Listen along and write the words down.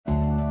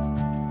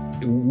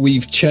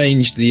we've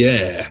changed the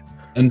air.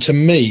 And to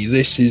me,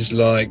 this is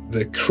like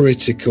the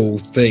critical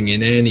thing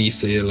in any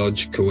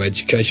theological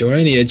education or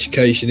any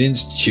education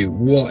institute.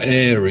 What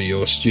air are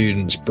your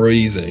students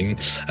breathing?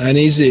 And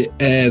is it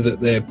air that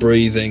they're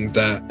breathing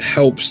that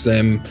helps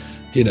them,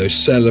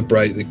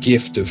 celebrate the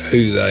gift of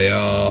who they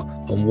are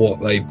and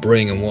what they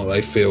bring and what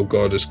they feel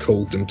God has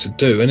called them to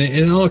do? And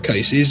in our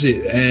case, is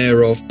it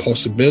air of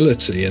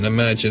possibility and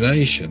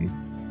imagination?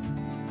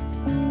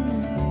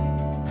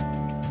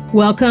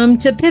 Welcome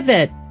to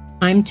Pivot.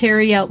 I'm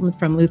Terry Elton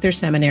from Luther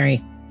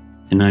Seminary.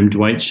 And I'm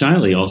Dwight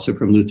Shiley, also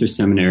from Luther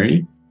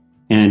Seminary.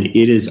 And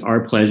it is our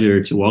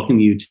pleasure to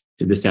welcome you to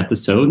this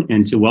episode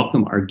and to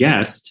welcome our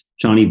guest,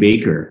 Jonny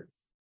Baker.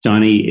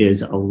 Jonny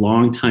is a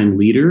longtime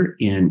leader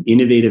in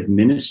innovative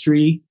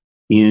ministry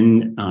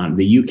in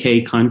the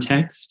UK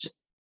context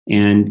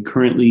and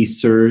currently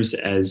serves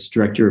as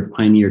Director of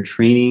Pioneer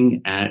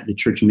Training at the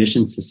Church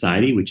Mission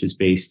Society, which is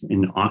based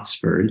in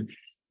Oxford.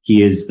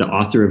 He is the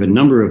author of a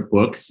number of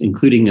books,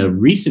 including a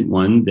recent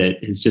one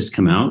that has just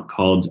come out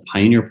called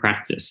Pioneer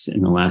Practice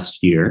in the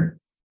last year.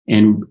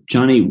 And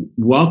Jonny,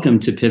 welcome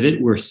to Pivot.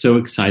 We're so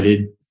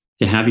excited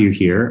to have you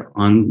here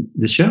on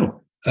the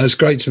show. It's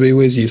great to be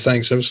with you.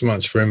 Thanks ever so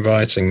much for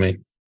inviting me.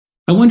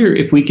 I wonder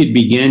if we could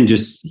begin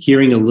just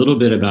hearing a little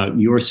bit about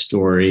your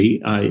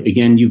story.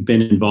 Again, you've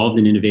been involved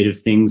in innovative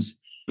things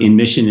in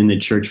mission in the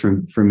church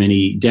for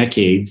many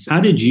decades.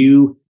 How did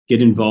you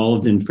get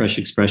involved in fresh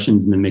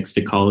expressions in the mixed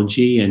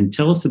ecology, and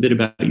tell us a bit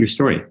about your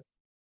story?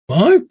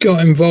 I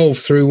got involved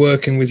through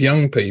working with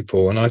young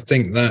people, and I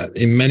think that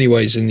in many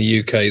ways in the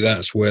UK,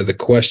 that's where the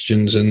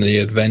questions and the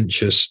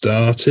adventure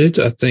started.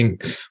 I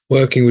think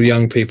working with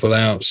young people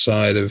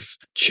outside of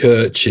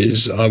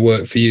churches, I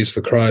worked for Youth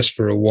for Christ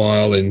for a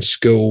while in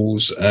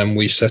schools, and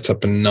we set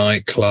up a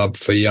nightclub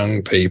for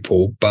young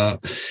people, but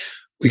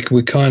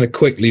we kind of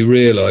quickly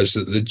realized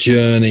that the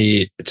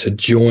journey to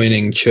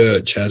joining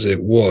church as it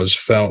was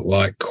felt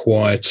like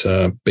quite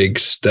a big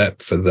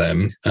step for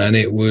them. And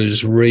it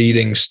was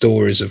reading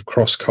stories of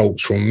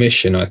cross-cultural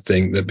mission, I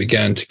think, that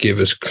began to give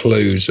us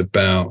clues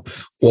about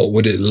what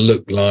would it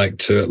look like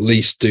to at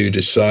least do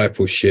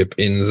discipleship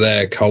in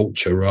their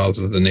culture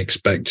rather than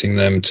expecting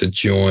them to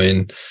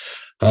join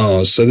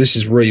ours. So this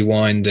is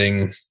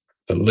rewinding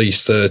at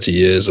least 30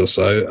 years or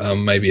so,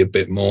 maybe a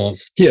bit more.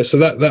 Yeah, so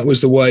that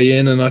was the way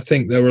in. And I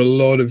think there were a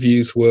lot of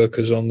youth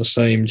workers on the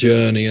same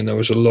journey, and there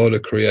was a lot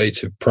of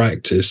creative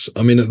practice.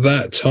 I mean, at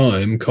that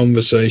time,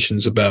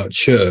 conversations about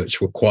church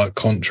were quite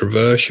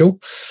controversial.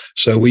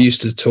 So we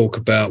used to talk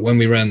about, when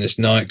we ran this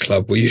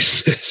nightclub, we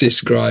used to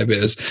describe it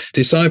as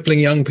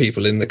discipling young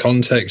people in the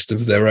context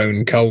of their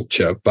own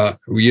culture. But,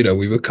 we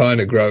were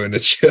kind of growing a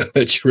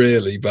church,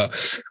 really,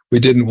 but we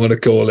didn't want to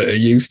call it a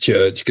youth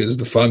church because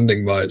the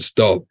funding might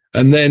stop.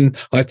 And then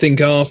I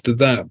think after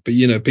that,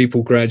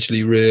 people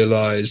gradually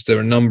realized there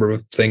are a number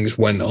of things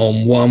went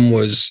on. One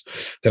was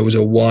there was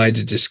a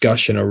wider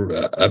discussion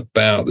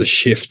about the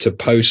shift to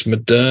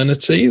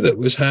postmodernity that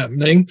was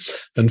happening,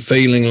 and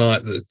feeling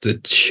like the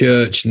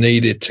church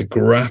needed to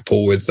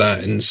grapple with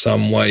that in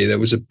some way. There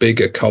was a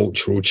bigger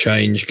cultural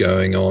change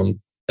going on.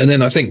 And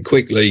then I think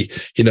quickly,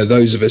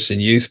 those of us in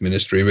youth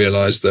ministry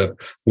realized that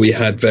we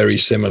had very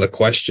similar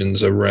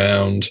questions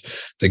around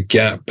the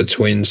gap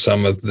between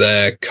some of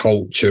their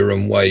culture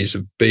and ways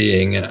of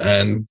being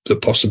and the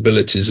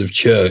possibilities of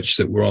church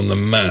that were on the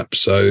map.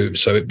 So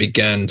it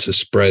began to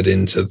spread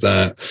into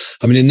that.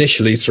 I mean,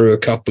 initially through a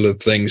couple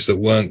of things that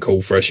weren't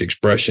called fresh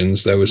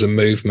expressions, there was a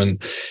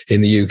movement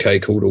in the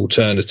UK called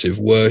alternative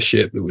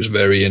worship that was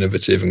very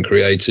innovative and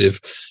creative.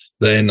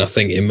 Then I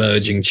think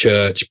emerging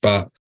church,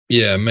 but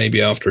yeah,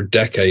 maybe after a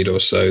decade or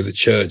so, the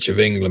Church of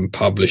England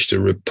published a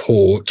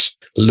report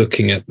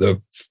looking at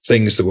the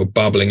things that were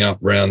bubbling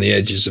up around the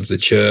edges of the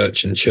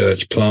church and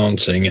church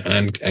planting,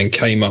 and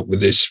came up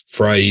with this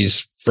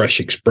phrase, fresh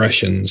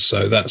expressions.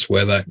 So that's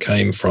where that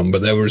came from.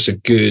 But there was a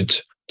good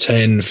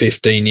 10,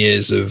 15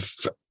 years of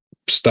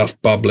stuff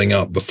bubbling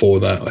up before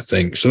that, I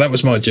think. So that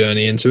was my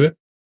journey into it.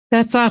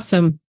 That's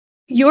awesome.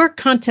 Your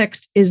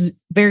context is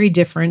very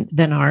different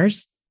than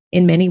ours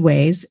in many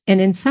ways. And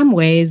in some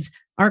ways,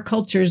 our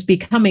culture is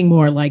becoming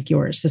more like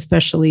yours,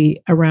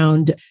 especially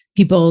around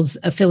people's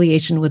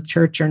affiliation with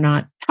church or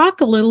not.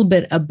 Talk a little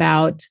bit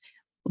about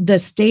the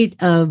state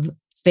of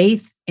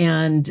faith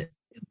and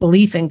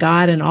belief in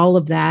God and all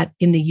of that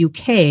in the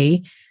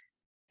UK,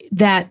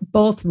 that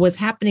both was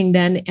happening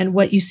then and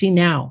what you see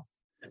now.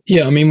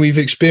 Yeah, I mean, we've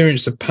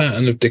experienced a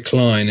pattern of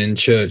decline in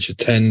church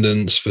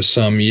attendance for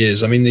some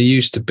years. I mean, there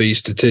used to be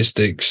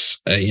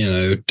statistics,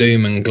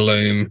 doom and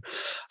gloom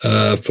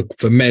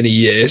for many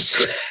years.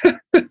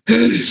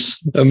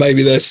 And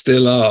maybe there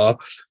still are.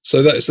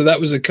 So that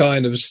was a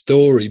kind of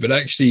story. But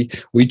actually,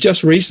 we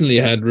just recently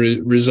had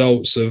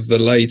results of the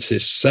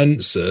latest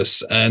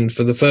census, and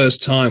for the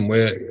first time,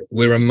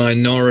 we're a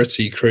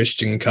minority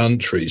Christian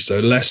country. So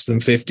less than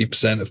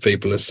 50% of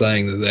people are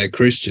saying that they're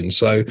Christian.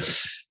 So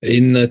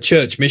in the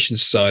Church Mission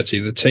Society,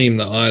 the team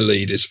that I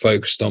lead is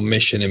focused on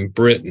mission in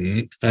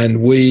Britain, and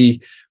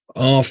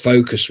our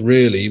focus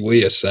really,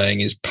 we are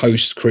saying, is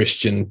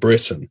post-Christian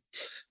Britain.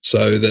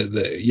 so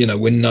that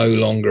we're no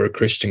longer a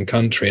Christian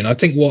country. And I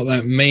think what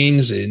that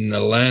means in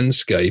the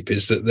landscape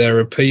is that there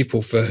are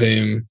people for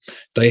whom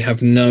they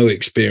have no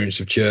experience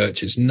of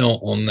church. It's not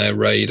on their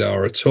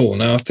radar at all.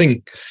 Now, I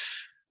think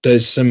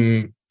there's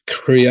some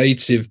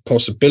creative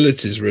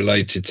possibilities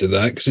related to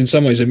that, because in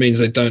some ways it means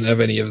they don't have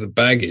any of the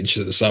baggage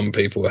that some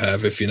people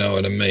have, if you know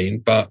what I mean.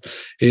 But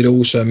it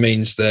also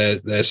means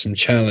there's some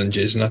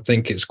challenges, and I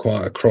think it's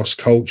quite a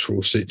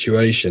cross-cultural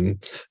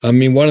situation. I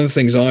mean, one of the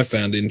things I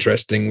found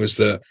interesting was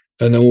that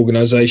an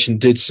organization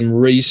did some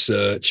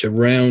research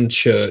around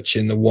church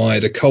in the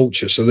wider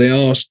culture. So they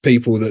asked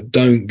people that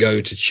don't go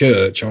to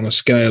church on a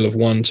scale of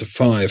 1 to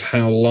 5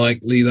 how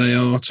likely they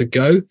are to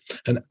go.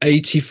 And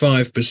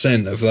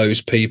 85% of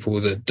those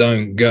people that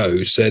don't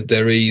go said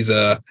they're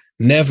either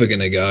never going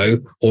to go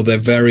or they're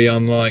very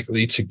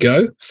unlikely to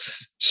go.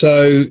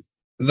 So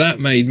that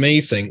made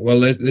me think, well,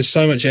 there's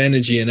so much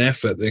energy and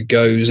effort that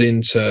goes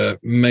into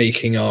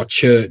making our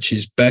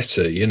churches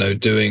better,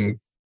 doing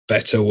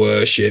better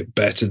worship,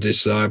 better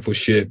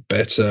discipleship,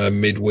 better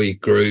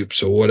midweek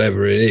groups, or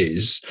whatever it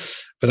is.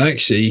 But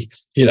actually,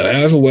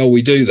 however well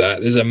we do that,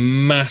 there's a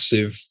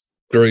massive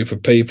group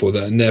of people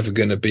that are never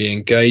going to be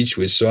engaged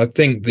with. So I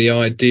think the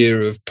idea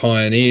of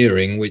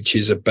pioneering, which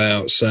is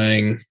about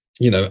saying,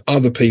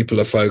 other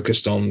people are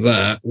focused on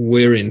that,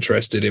 we're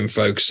interested in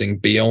focusing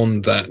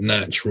beyond that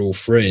natural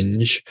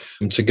fringe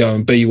to go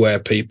and be where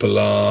people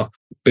are,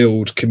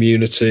 build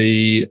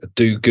community,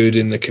 do good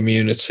in the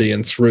community,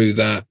 and through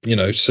that,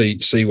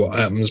 see what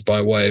happens by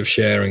way of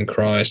sharing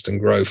Christ and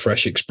grow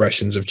fresh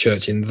expressions of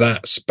church in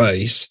that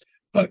space.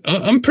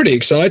 I'm pretty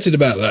excited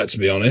about that, to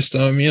be honest.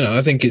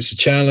 I think it's a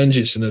challenge,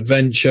 it's an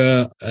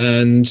adventure,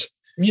 and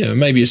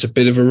maybe it's a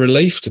bit of a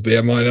relief to be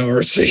a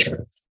minority.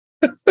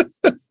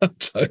 I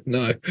don't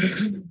know.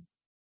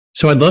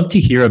 So I'd love to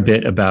hear a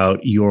bit about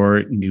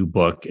your new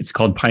book. It's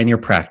called Pioneer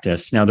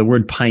Practice. Now, the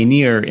word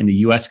pioneer in the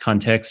US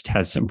context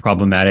has some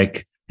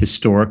problematic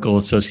historical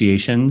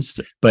associations,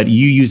 but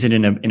you use it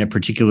in a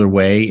particular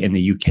way in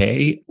the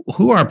UK.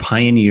 Who are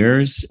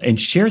pioneers? And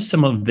share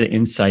some of the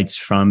insights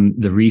from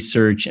the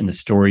research and the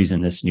stories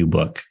in this new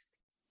book.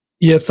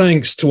 Yeah,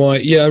 thanks,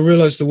 Dwight. Yeah, I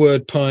realize the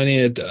word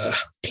pioneer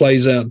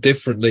plays out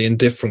differently in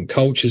different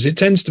cultures. It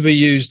tends to be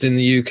used in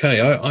the UK.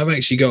 I've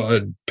actually got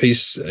a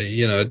piece,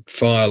 a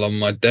file on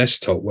my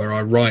desktop where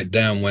I write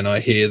down when I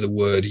hear the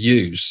word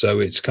used.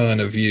 So it's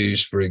kind of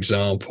used, for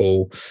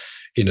example,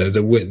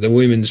 the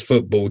women's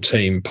football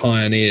team,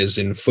 pioneers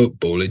in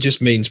football. It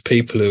just means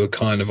people who are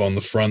kind of on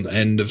the front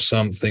end of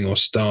something or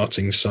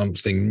starting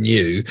something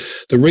new.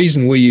 The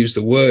reason we use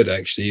the word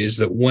actually is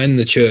that when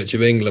the Church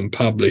of England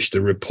published a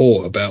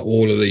report about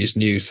all of these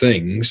new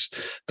things,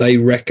 they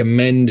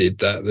recommended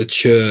that the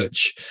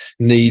church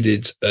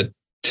needed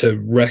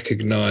to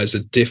recognize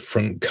a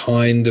different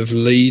kind of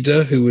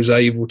leader who was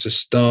able to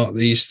start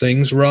these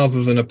things,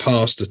 rather than a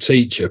pastor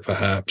teacher,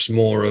 perhaps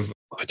more of,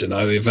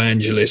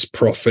 evangelist,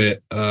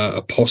 prophet,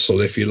 apostle,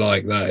 if you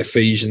like, that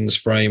Ephesians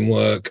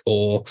framework,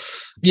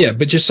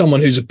 but just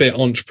someone who's a bit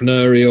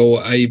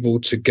entrepreneurial, able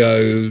to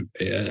go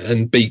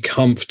and be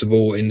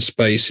comfortable in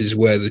spaces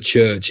where the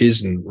church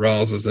isn't,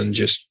 rather than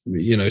just,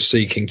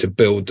 seeking to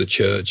build the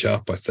church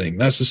up. I think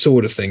that's the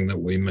sort of thing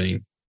that we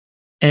mean.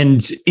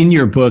 And in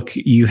your book,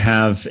 you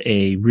have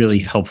a really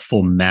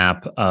helpful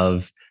map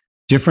of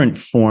different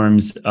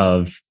forms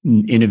of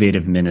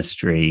innovative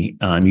ministry.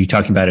 You're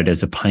talking about it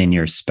as a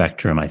pioneer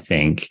spectrum, I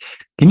think.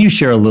 Can you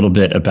share a little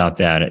bit about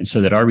that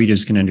so that our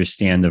readers can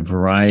understand the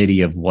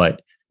variety of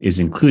what is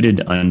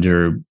included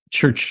under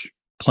church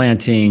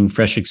planting,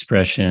 fresh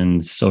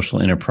expressions,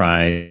 social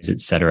enterprise, et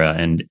cetera,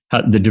 and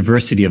the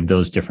diversity of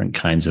those different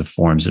kinds of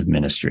forms of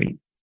ministry?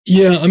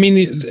 Yeah, I mean,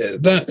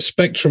 that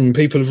spectrum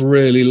people have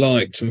really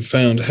liked and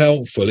found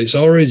helpful. Its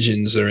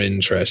origins are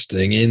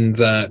interesting in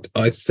that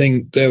I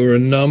think there were a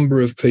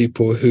number of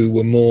people who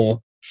were more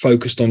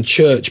focused on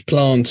church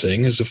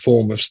planting as a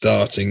form of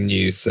starting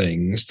new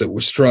things that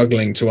were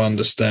struggling to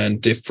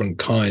understand different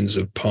kinds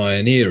of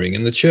pioneering.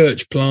 And the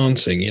church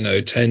planting, in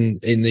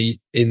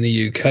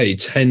the UK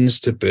tends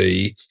to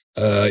be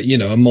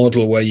a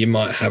model where you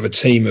might have a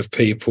team of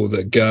people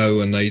that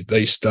go and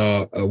they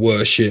start a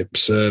worship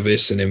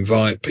service and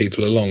invite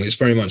people along. It's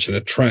very much an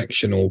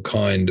attractional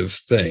kind of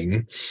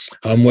thing,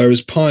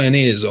 whereas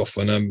pioneers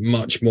often are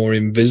much more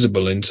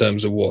invisible in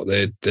terms of what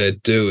they're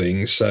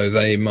doing. So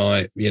they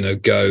might,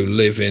 go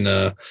live in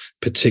a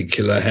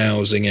particular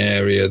housing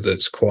area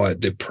that's quite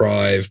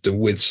deprived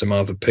with some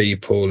other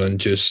people and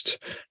just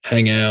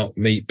hang out,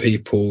 meet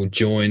people,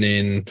 join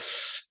in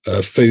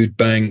food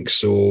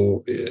banks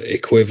or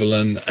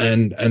equivalent,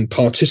 and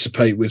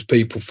participate with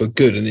people for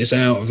good. And it's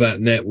out of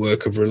that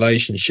network of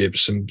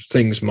relationships and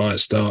things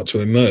might start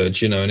to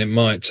emerge, and it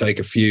might take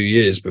a few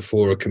years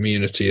before a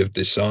community of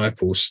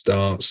disciples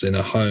starts in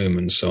a home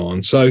and so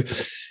on. So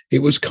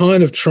it was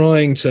kind of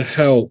trying to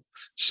help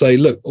say,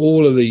 look,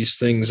 all of these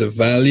things are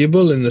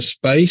valuable in the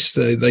space.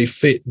 They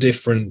fit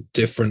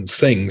different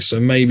things. So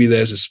maybe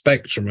there's a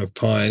spectrum of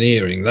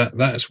pioneering.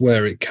 That's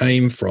where it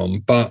came from.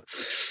 But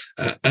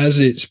as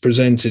it's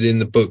presented in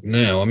the book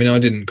now, I mean, I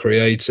didn't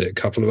create it. A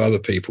couple of other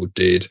people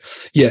did.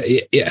 Yeah,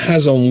 it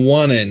has on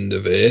one end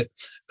of it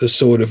the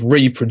sort of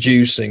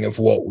reproducing of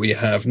what we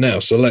have now.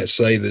 So let's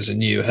say there's a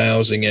new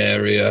housing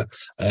area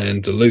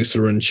and the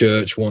Lutheran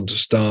Church want to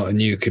start a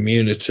new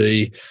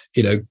community,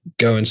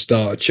 go and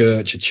start a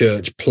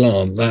church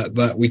plant.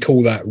 That we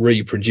call that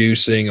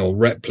reproducing or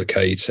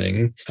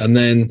replicating. And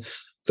then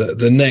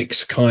the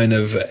next kind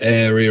of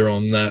area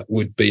on that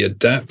would be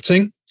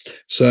adapting.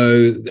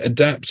 So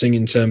adapting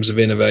in terms of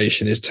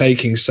innovation is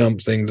taking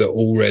something that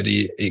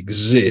already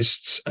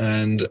exists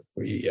and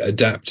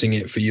adapting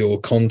it for your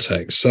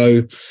context.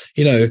 So,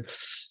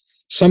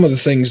 some of the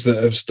things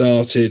that have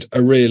started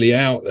are really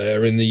out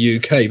there in the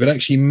UK, but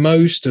actually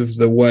most of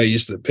the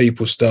ways that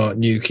people start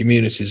new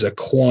communities are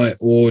quite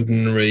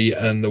ordinary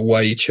and the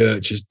way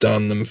church has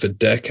done them for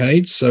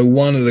decades. So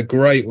one of the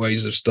great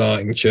ways of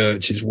starting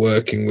church is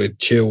working with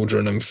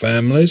children and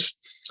families.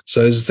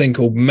 So there's a thing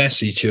called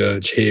messy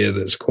church here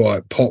that's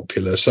quite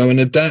popular. So an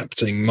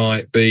adapting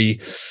might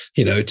be,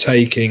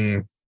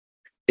 taking,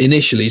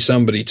 initially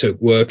somebody took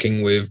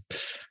working with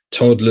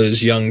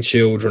toddlers, young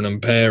children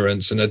and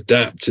parents and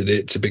adapted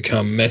it to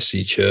become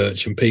messy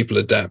church and people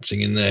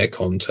adapting in their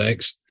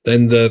context.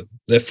 Then there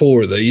are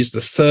four of these.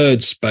 The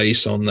third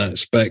space on that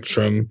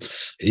spectrum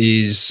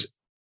is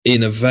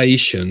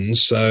innovation.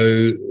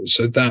 So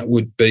that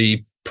would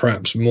be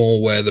perhaps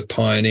more where the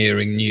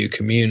pioneering new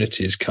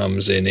communities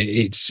comes in.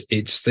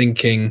 It's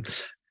thinking,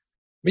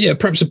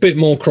 perhaps a bit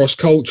more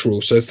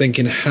cross-cultural. So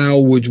thinking, how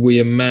would we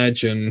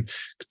imagine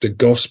the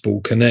gospel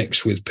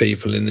connects with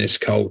people in this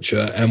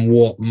culture and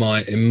what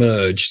might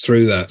emerge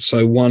through that?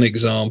 So one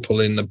example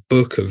in the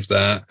book of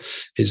that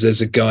is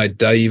there's a guy,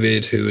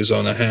 David, who is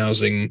on a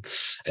housing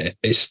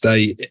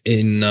estate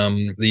in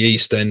the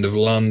East End of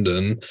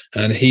London,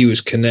 and he was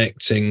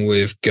connecting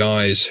with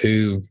guys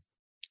who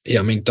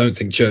don't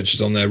think church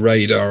is on their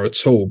radar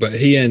at all, but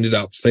he ended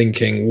up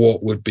thinking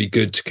what would be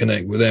good to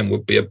connect with them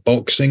would be a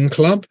boxing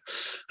club.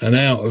 And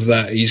out of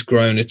that, he's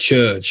grown a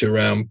church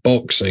around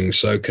boxing.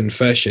 So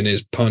confession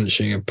is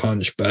punching a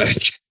punch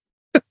bag.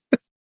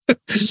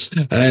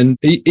 And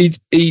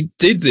he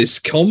did this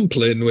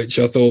compline, which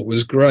I thought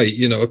was great,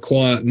 a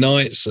quiet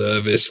night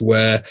service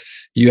where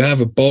you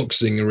have a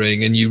boxing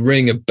ring and you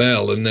ring a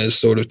bell and there's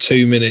sort of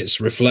 2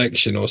 minutes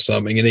reflection or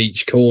something in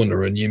each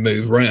corner and you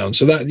move round.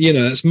 So that,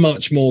 that's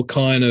much more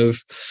kind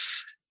of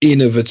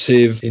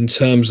innovative in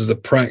terms of the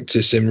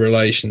practice in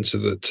relation to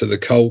the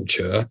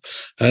culture.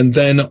 And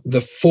then the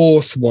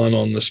fourth one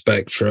on the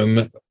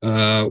spectrum,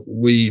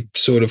 we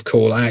sort of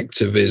call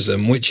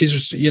activism, which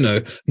is,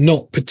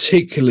 not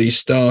particularly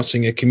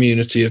starting a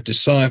community of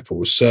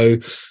disciples. So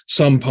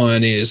some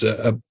pioneers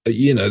are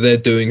they're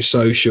doing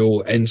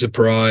social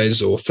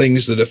enterprise or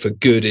things that are for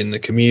good in the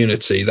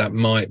community. That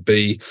might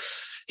be,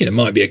 it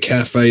might be a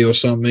cafe or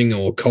something,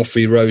 or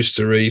coffee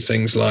roastery,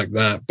 things like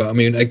that. But I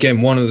mean,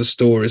 again, one of the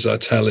stories I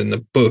tell in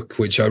the book,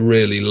 which I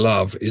really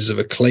love, is of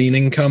a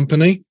cleaning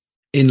company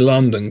in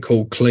London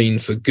called Clean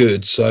for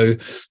Good. So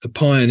the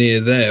pioneer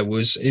there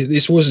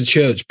this was a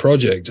church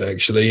project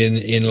actually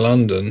in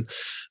London,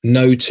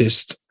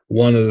 noticed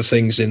one of the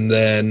things in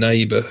their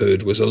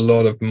neighborhood was a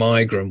lot of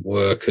migrant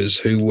workers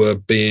who were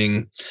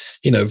being,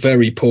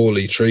 very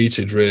poorly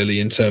treated really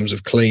in terms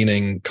of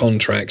cleaning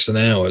contracts and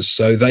hours.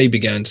 So they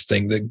began to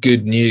think that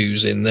good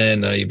news in their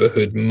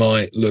neighborhood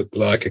might look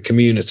like a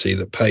community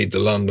that paid the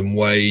London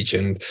wage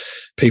and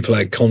people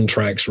had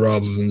contracts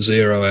rather than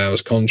 0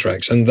 hours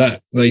contracts. And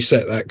that they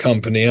set that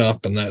company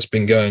up, and that's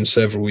been going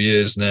several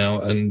years now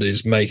and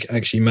is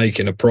actually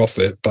making a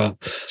profit. But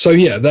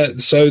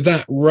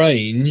that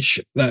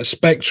range, that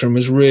spectrum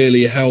has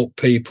really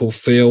helped people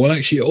feel, well,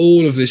 actually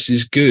all of this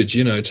is good,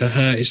 to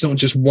have, it's not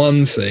just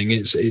one thing,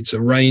 it's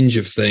a range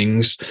of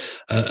things,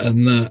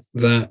 and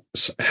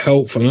that's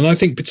helpful. And I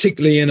think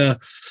particularly in a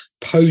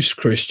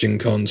post-Christian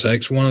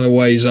context, one of the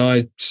ways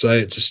I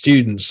say it to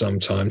students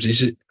sometimes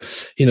is,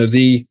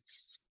 the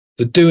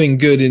doing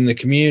good in the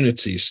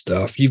community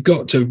stuff, you've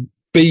got to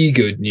be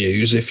good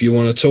news if you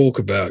want to talk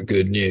about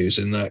good news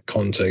in that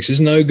context.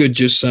 It's no good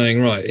just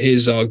saying, right,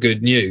 here's our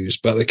good news,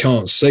 but they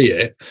can't see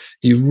it.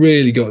 You've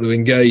really got to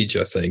engage,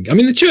 I think. I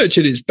mean, the church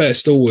at its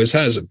best always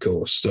has, of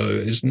course, so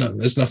there's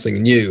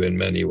nothing new in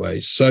many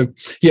ways. So,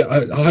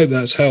 I hope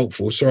that's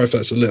helpful. Sorry if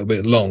that's a little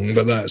bit long,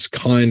 but that's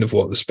kind of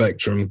what the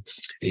spectrum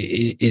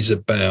is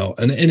about.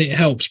 And it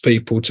helps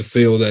people to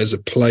feel there's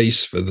a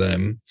place for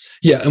them.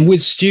 Yeah, and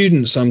with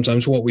students,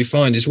 sometimes what we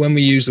find is when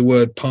we use the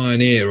word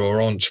pioneer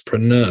or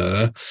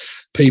entrepreneur,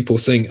 people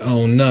think,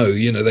 oh no,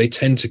 they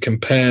tend to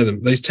compare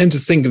them. They tend to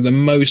think of the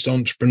most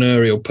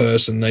entrepreneurial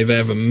person they've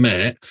ever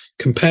met,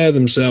 compare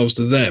themselves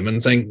to them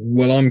and think,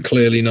 well, I'm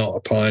clearly not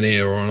a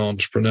pioneer or an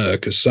entrepreneur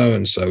because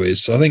so-and-so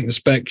is. So I think the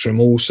spectrum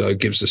also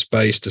gives a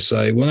space to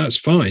say, well, that's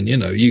fine.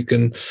 You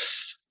can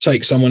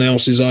take someone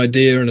else's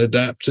idea and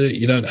adapt it.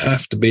 You don't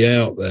have to be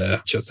out there,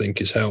 which I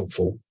think is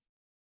helpful.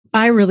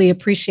 I really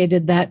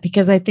appreciated that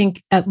because I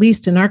think, at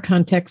least in our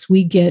context,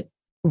 we get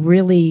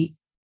really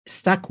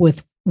stuck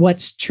with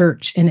what's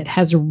church, and it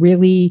has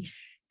really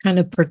kind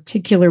of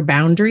particular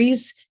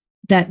boundaries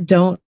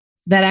that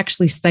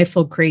actually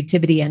stifle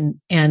creativity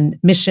and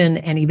mission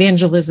and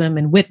evangelism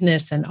and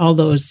witness and all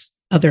those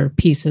other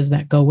pieces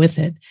that go with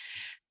it.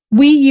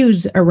 We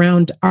use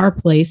around our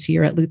place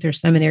here at Luther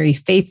Seminary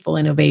faithful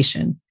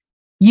innovation.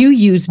 You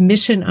use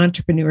mission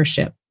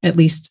entrepreneurship. At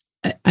least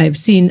I've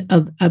seen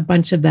a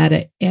bunch of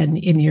that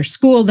in your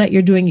school that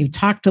you're doing. You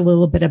talked a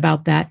little bit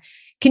about that.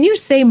 Can you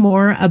say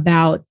more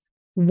about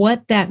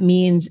what that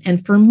means?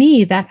 And for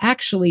me, that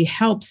actually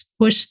helps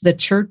push the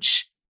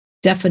church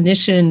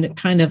definition,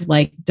 kind of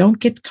like, don't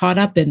get caught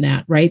up in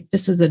that, right?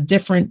 This is a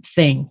different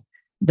thing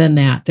than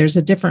that. There's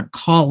a different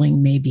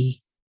calling,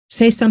 maybe.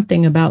 Say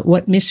something about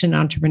what mission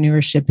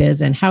entrepreneurship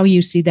is and how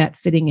you see that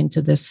fitting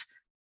into this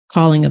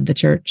calling of the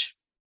church.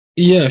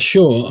 Yeah,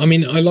 sure. I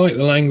mean, I like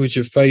the language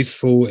of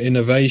faithful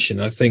innovation.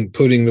 I think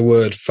putting the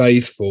word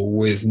faithful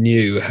with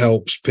new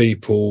helps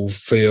people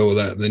feel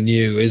that the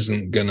new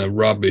isn't going to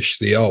rubbish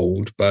the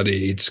old, but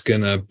it's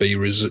going to be,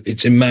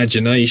 its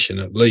imagination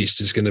at least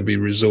is going to be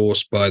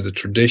resourced by the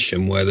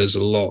tradition where there's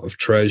a lot of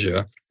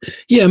treasure.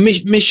 Yeah,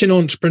 mission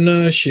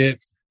entrepreneurship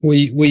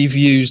we've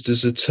used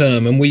as a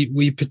term, and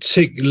we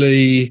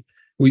particularly,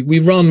 we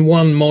run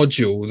one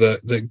module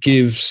that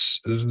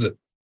gives that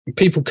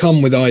people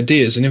come with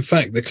ideas. And in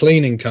fact, the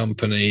cleaning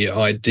company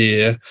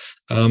idea,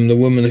 the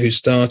woman who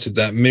started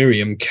that,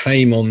 Miriam,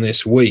 came on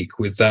this week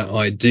with that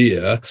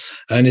idea.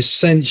 And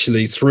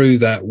essentially through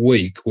that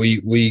week,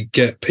 we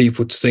get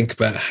people to think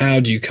about, how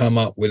do you come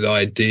up with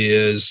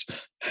ideas?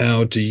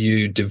 How do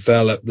you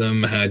develop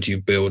them? How do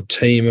you build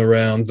team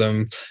around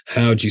them?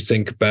 How do you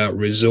think about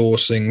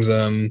resourcing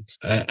them?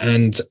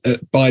 And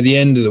by the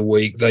end of the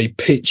week, they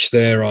pitch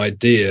their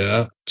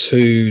idea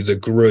to the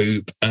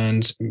group,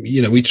 and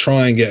we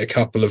try and get a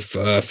couple of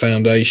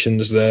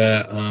foundations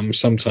there.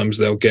 Sometimes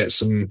they'll get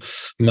some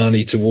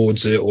money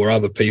towards it, or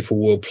other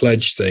people will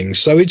pledge things.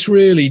 So it's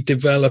really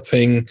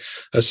developing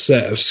a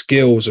set of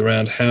skills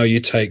around how you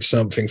take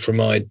something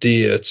from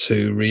idea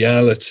to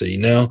reality.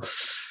 Now,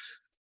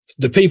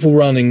 the people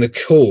running the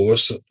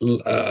course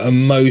are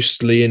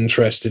mostly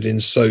interested in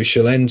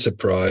social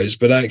enterprise,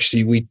 but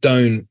actually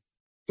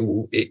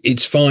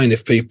it's fine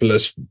if people are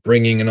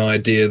bringing an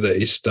idea that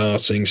is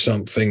starting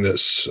something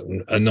that's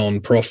a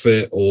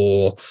non-profit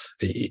or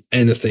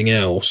anything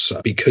else,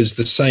 because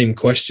the same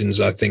questions,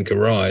 I think,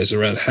 arise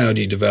around, how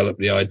do you develop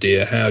the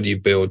idea? How do you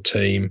build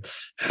team?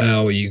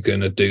 How are you going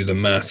to do the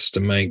maths to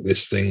make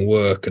this thing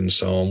work, and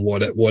so on,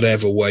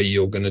 whatever way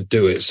you're going to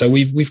do it. So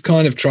we've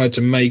kind of tried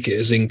to make it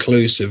as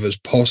inclusive as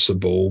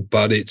possible,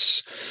 but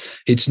it's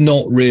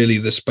not really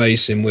the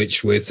space in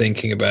which we're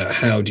thinking about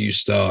how do you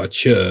start a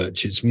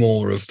church. It's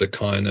more of the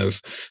kind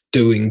of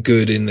doing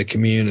good in the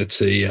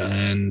community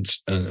and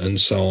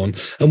so on.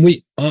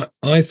 And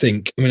I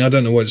think, I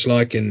don't know what it's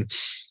like in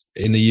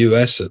the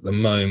US at the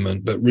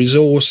moment, but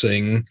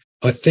resourcing,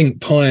 I think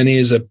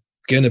pioneers are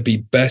going to be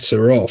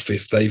better off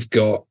if they've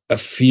got a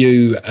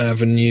few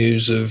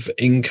avenues of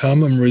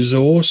income and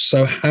resource.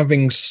 So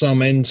having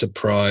some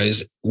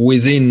enterprise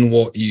within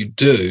what you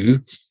do,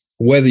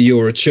 whether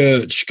you're a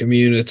church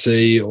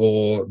community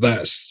or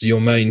that's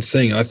your main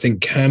thing, I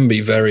think can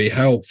be very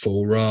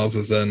helpful,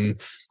 rather than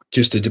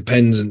just a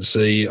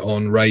dependency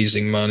on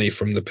raising money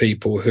from the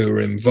people who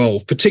are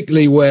involved,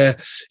 particularly where,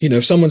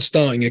 if someone's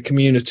starting a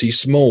community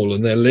small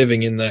and they're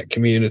living in that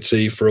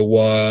community for a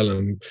while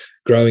and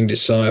growing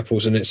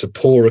disciples, and it's a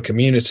poorer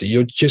community,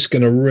 you're just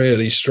going to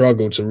really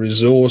struggle to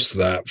resource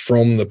that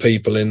from the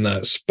people in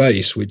that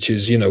space, which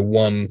is,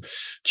 one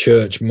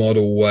church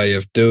model way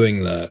of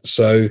doing that.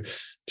 So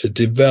to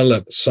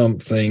develop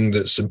something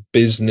that's a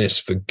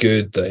business for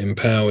good that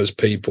empowers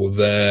people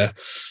there,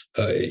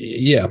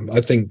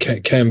 I think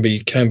can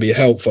be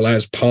helpful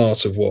as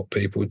part of what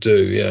people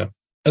do. Yeah.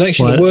 And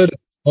actually, the word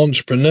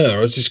entrepreneur,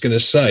 I was just going to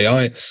say,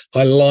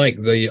 I like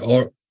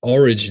the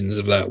origins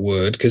of that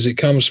word, because it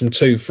comes from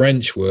two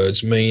French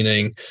words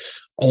meaning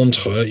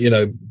entre,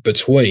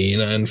 between,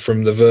 and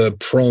from the verb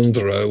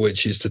prendre,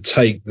 which is to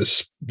take.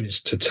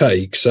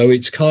 So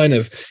it's kind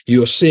of,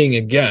 you're seeing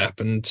a gap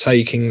and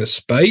taking the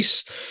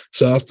space.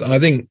 So I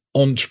think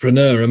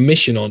entrepreneur and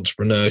mission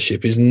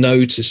entrepreneurship is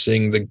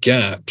noticing the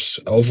gaps,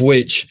 of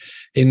which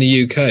in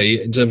the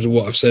UK, in terms of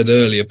what I've said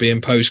earlier,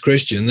 being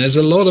post-Christian, there's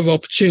a lot of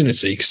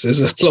opportunity because there's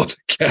a lot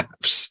of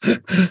gaps.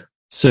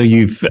 So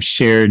you've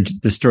shared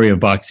the story of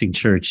Boxing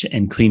Church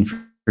and Clean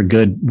for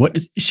Good.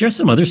 Share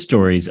some other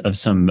stories of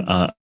some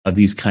of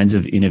these kinds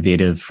of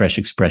innovative, fresh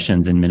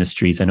expressions and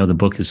ministries. I know the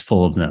book is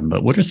full of them,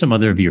 but what are some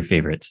other of your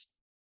favorites?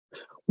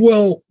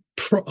 Well,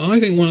 I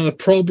think one of the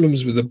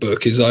problems with the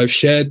book is I've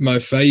shared my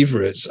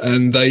favorites,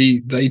 and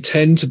they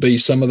tend to be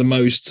some of the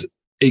most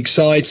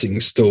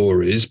exciting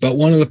stories. But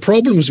one of the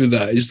problems with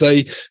that is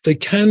they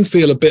can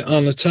feel a bit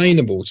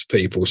unattainable to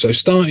people. So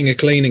starting a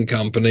cleaning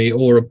company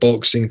or a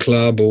boxing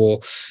club, or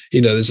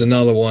there's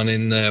another one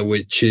in there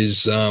which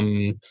is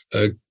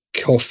a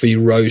coffee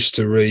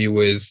roastery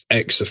with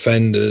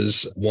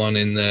ex-offenders, one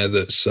in there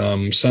that's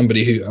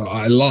somebody who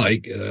I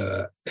like,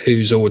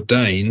 who's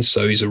ordained,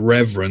 so he's a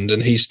reverend,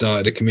 and he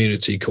started a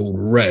community called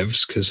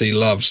Revs because he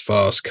loves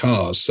fast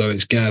cars. So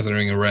it's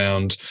gathering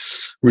around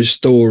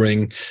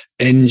restoring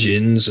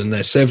engines, and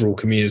there's several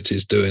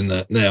communities doing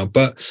that now.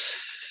 But,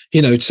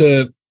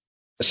 to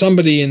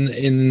somebody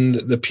in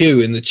the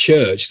pew in the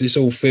church, this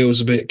all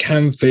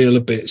can feel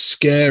a bit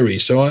scary.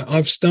 So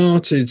I've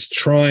started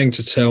trying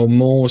to tell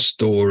more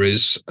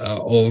stories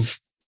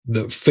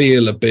that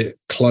feel a bit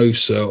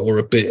closer or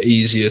a bit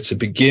easier to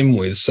begin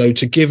with. So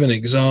to give an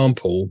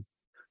example,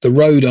 the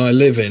road I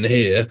live in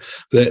here,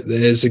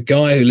 there's a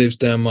guy who lives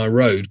down my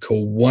road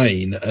called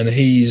Wayne, and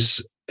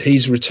he's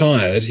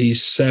retired.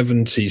 He's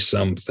 70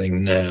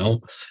 something now.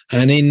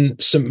 And in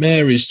St.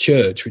 Mary's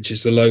Church, which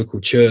is the local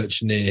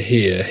church near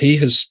here, he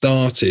has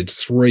started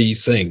 3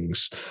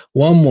 things.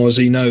 One was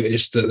he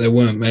noticed that there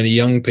weren't many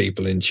young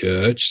people in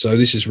church. So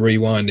this is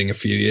rewinding a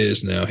few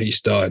years now. He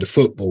started a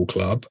football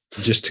club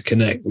just to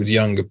connect with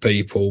younger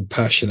people,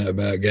 passionate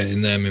about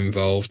getting them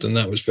involved. And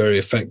that was very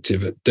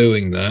effective at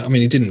doing that. I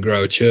mean, he didn't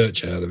grow a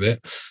church out of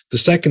it. The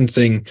second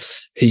thing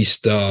he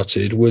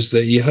started was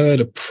that he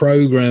heard a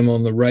program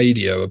on the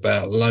radio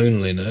about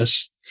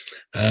loneliness,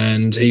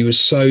 and he was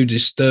so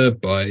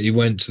disturbed by it, he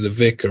went to the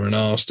vicar and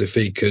asked if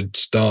he could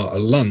start a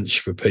lunch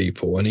for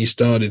people. And he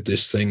started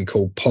this thing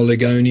called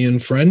Polygonian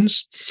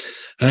Friends.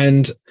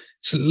 And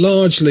it's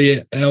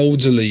largely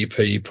elderly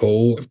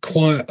people,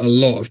 quite a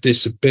lot of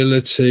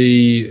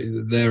disability.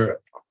 They're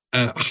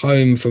at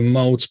home for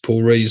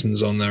multiple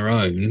reasons on their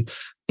own.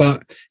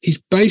 But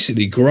he's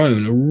basically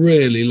grown a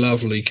really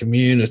lovely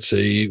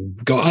community,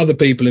 got other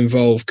people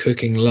involved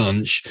cooking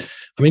lunch.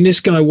 I mean,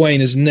 this guy Wayne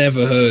has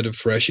never heard of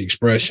Fresh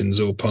Expressions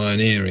or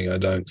pioneering, I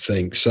don't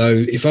think.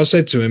 So if I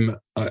said to him,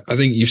 I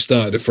think you've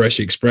started a Fresh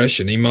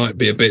Expression, he might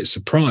be a bit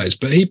surprised,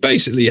 but he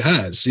basically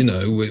has,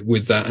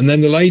 with that. And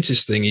then the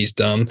latest thing he's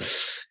done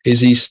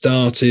is he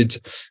started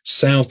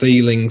South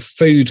Ealing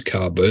Food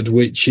Cupboard,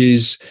 which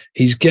is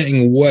he's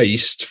getting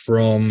waste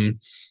from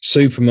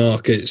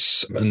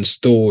supermarkets and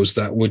stores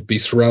that would be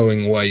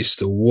throwing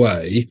waste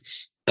away,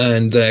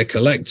 and they're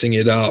collecting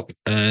it up,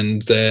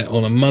 and they're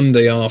on a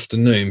Monday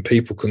afternoon,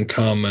 people can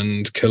come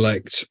and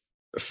collect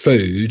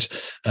food.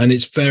 And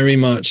it's very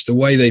much the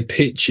way they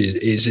pitch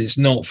it is it's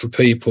not for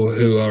people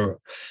who are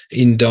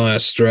in dire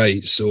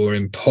straits or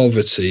in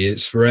poverty,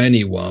 it's for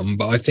anyone.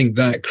 But I think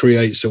that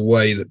creates a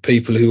way that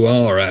people who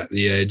are at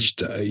the edge,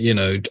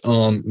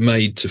 aren't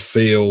made to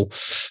feel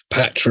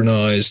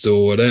patronized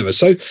or whatever.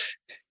 So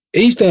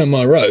he's down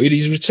my road,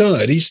 he's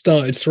retired, he's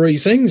started 3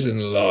 things in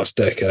the last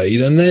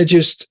decade, and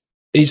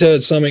he's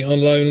heard something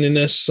on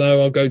loneliness,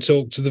 so I'll go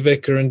talk to the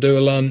vicar and do a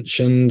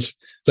lunch and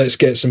let's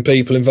get some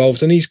people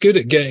involved. And he's good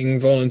at getting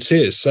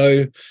volunteers.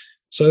 So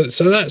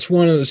that's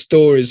one of the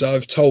stories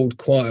I've told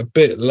quite a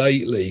bit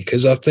lately,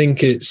 because I think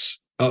this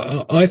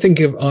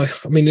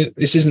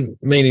isn't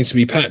meaning to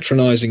be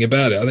patronizing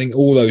about it. I think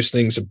all those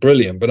things are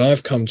brilliant, but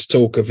I've come to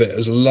talk of it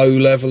as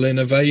low-level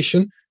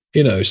innovation.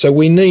 So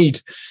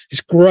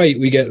it's great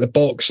we get the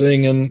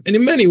boxing, and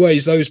in many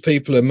ways those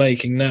people are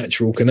making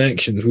natural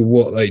connections with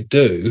what they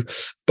do,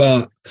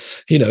 but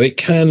it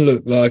can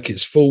look like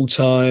it's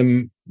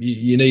full-time,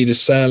 you need a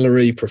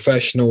salary,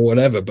 professional,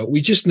 whatever, but we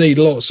just need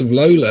lots of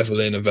low-level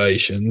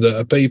innovation that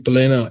are people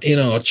in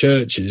our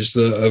churches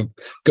that have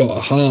got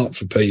a heart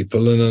for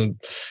people and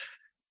a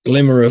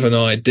glimmer of an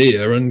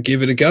idea, and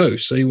give it a go,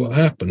 see what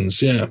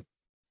happens. Yeah.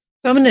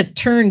 So I'm going to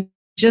turn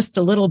just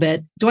a little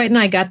bit. Dwight and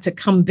I got to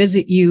come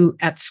visit you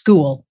at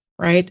school,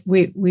 right?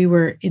 We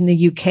were in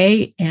the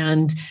UK,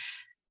 and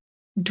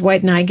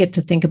Dwight and I get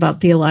to think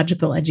about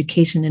theological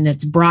education in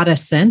its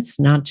broadest sense,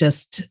 not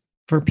just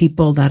for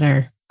people that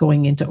are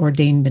going into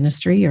ordained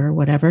ministry or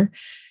whatever.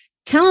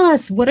 Tell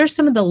us, what are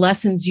some of the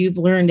lessons you've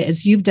learned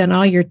as you've done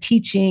all your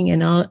teaching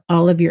and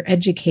all of your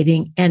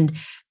educating, and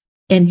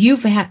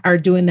are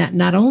doing that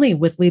not only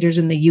with leaders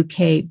in the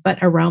UK, but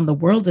around the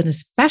world. And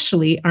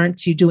especially,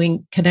 aren't you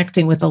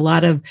connecting with a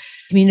lot of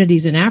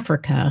communities in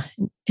Africa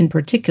in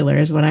particular,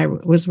 is what I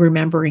was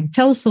remembering.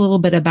 Tell us a little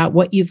bit about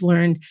what you've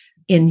learned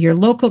in your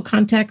local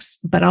context,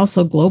 but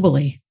also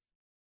globally.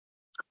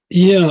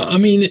 Yeah, I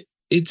mean,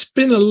 it's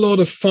been a lot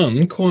of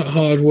fun, quite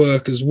hard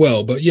work as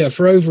well. But yeah,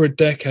 for over a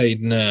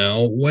decade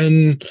now,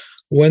 when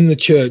the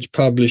church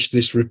published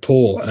this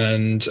report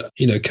and,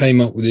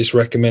 came up with this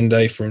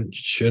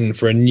recommendation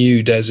for a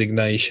new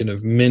designation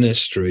of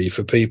ministry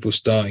for people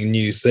starting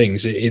new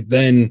things, it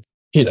then,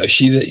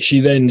 she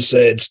then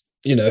said,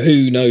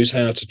 who knows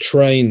how to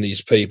train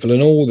these people?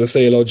 And all the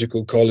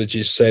theological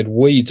colleges said,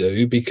 we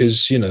do,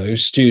 because,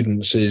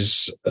 students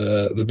is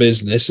the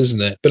business,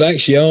 isn't it? But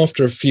actually,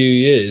 after a few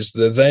years,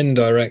 the then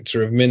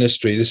director of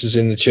ministry, this is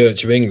in the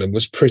Church of England,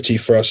 was pretty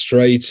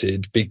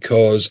frustrated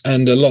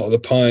and a lot of the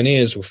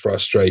pioneers were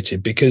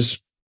frustrated,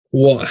 because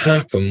what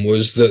happened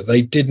was that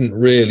they didn't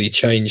really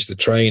change the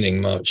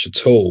training much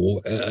at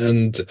all.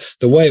 And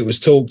the way it was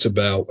talked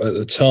about at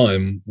the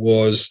time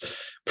was,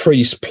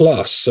 priest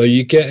plus, so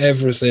you get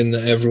everything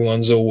that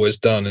everyone's always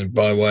done in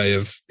by way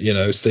of,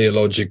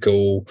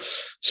 theological,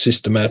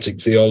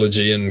 systematic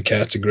theology and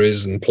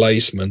categories and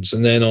placements.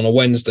 And then on a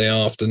Wednesday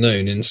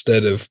afternoon,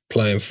 instead of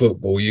playing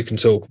football, you can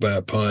talk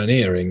about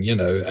pioneering,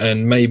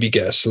 and maybe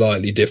get a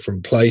slightly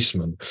different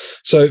placement.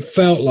 So it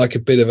felt like a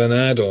bit of an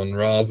add-on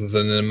rather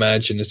than an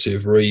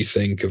imaginative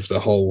rethink of the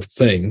whole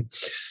thing.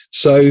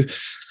 So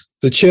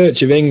the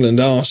Church of England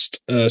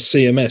asked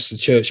CMS, the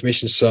Church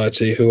Mission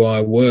Society, who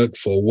I work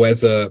for,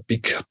 whether,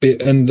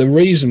 and the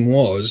reason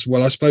was,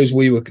 well, I suppose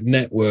we were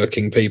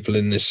networking people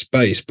in this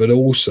space, but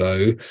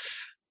also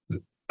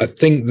I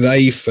think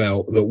they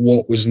felt that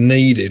what was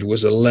needed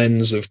was a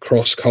lens of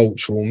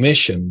cross-cultural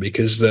mission,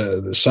 because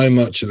so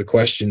much of the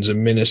questions of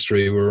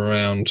ministry were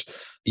around,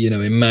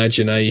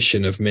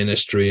 imagination of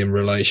ministry in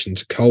relation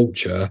to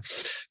culture.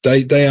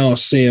 They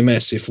asked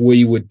CMS if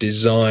we would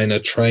design a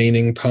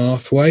training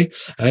pathway,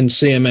 and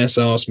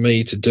CMS asked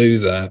me to do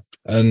that.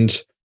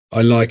 And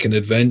I like an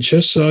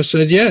adventure, so I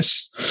said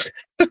yes.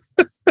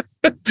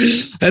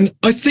 And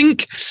I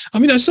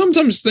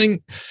sometimes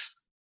think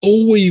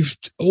all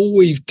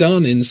we've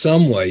done in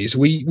some ways,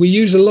 we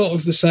use a lot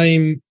of the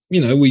same.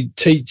 We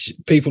teach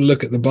people,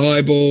 look at the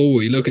Bible,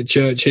 we look at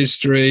church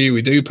history,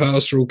 we do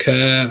pastoral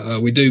care,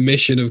 we do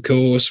mission, of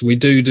course, we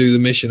do the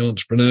mission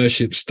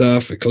entrepreneurship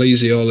stuff,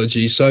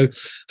 ecclesiology. So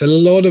a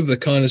lot of the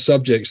kind of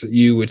subjects that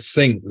you would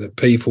think that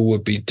people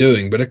would be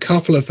doing, but a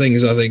couple of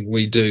things I think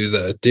we do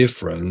that are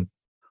different.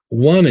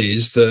 One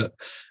is that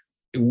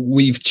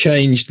we've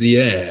changed the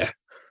air.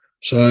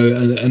 So,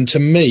 and to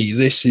me,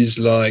 this is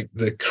like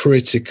the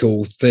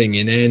critical thing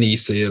in any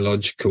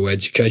theological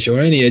education or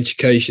any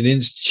education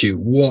institute.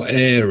 What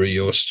air are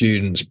your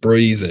students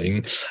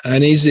breathing?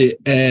 And is it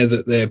air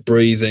that they're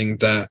breathing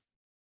that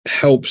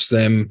helps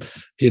them,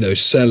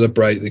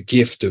 celebrate the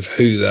gift of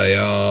who they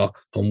are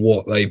and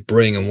what they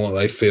bring and what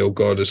they feel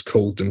God has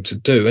called them to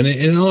do? And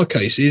in our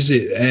case, is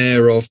it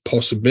air of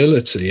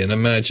possibility and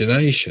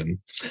imagination?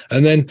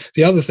 And then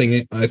the other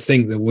thing I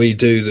think that we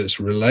do that's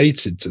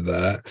related to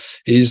that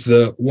is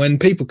that when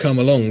people come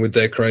along with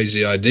their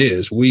crazy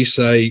ideas, we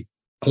say,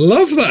 I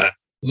love that.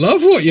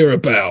 Love what you're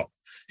about.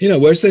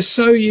 Whereas they're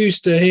so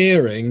used to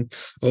hearing,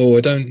 oh,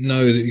 I don't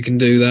know that you can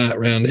do that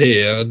around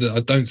here. I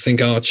don't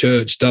think our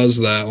church does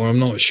that, or I'm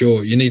not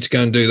sure. You need to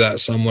go and do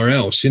that somewhere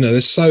else. They're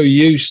so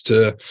used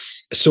to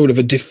sort of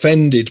a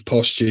defended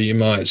posture, you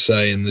might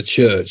say, in the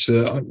church.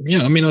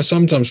 I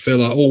sometimes feel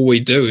like all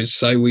we do is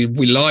say we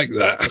like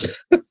that.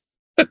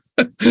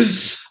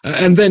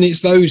 And then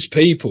it's those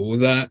people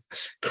that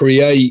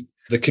create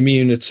the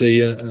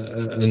community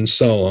and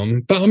so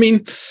on. But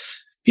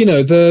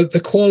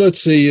the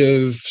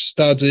quality of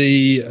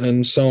study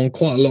and so on,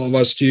 quite a lot of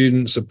our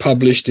students are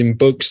published in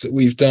books that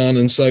we've done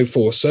and so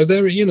forth. So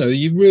there,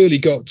 you've really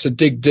got to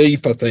dig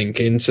deep, I think,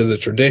 into the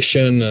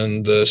tradition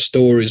and the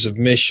stories of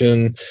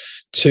mission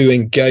to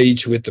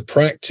engage with the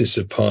practice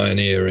of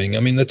pioneering.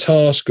 The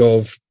task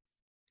of,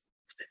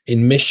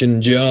 in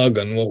mission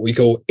jargon, what we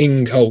call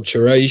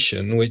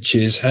inculturation, which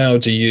is how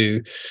do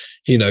you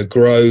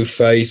grow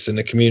faith in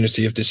a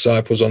community of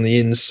disciples on the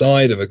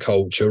inside of a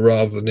culture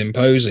rather than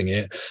imposing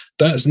it.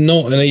 That's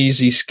not an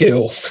easy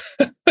skill.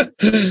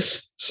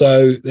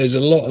 So there's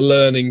a lot of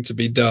learning to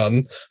be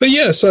done. But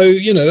yeah, so,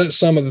 that's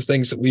some of the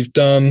things that we've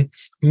done.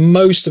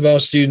 Most of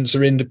our students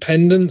are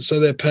independent, so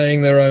they're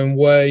paying their own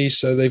way.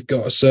 So they've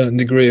got a certain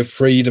degree of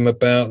freedom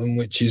about them,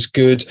 which is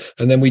good.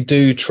 And then we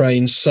do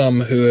train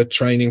some who are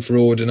training for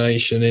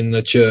ordination in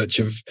the Church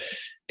of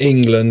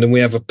England, and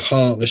we have a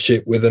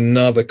partnership with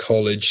another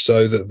college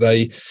so that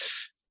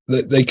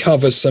they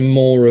cover some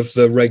more of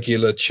the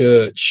regular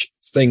church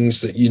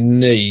things that you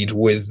need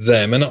with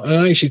them. And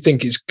I actually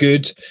think it's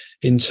good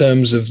in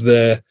terms of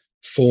their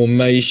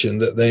formation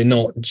that they're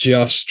not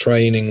just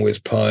training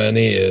with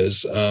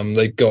pioneers.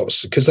 They've got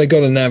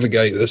to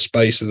navigate the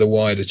space of the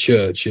wider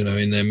church,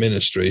 in their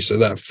ministry. So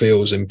that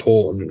feels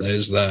important.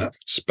 There's that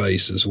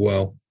space as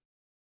well.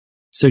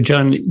 So,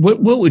 John,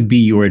 what would be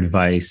your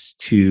advice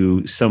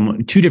to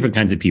two different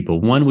kinds of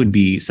people? One would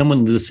be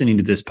someone listening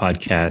to this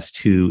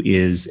podcast who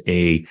is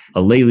a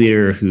lay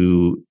leader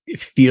who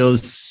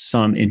feels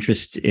some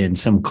interest in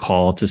some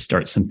call to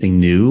start something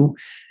new.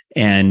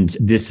 And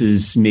this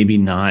is maybe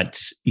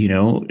not,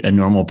 a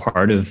normal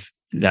part of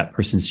that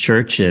person's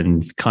church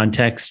and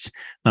context.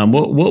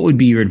 What would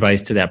be your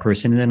advice to that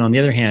person? And then on the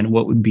other hand,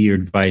 what would be your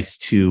advice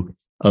to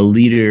a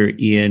leader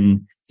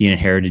in the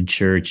inherited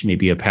church,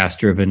 maybe a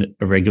pastor of a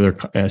regular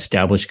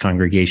established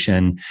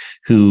congregation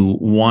who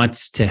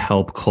wants to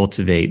help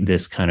cultivate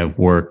this kind of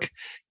work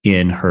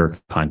in her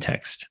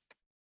context?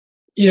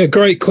 Yeah,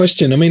 great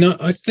question.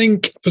 I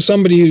think for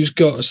somebody who's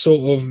got a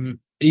sort of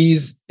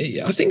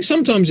I think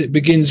sometimes it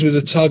begins with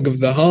a tug of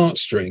the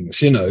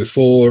heartstrings,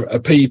 for a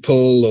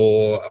people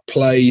or a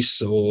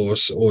place or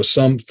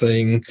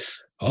something.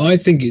 I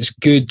think it's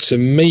good to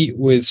meet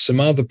with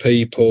some other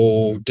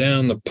people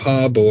down the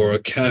pub or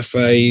a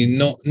cafe,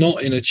 not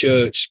in a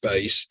church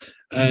space,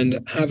 and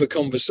have a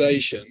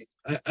conversation.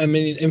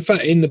 In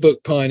fact, in the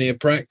book Pioneer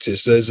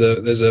Practice, there's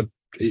a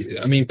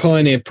I mean,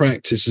 Pioneer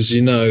Practice, as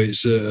you know,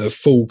 it's a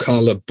full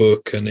color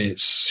book and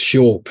it's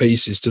short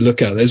pieces to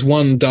look at. There's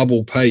one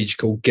double page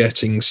called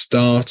Getting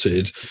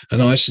Started,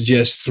 and I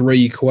suggest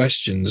 3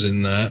 questions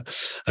in that.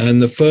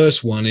 And the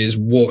first one is,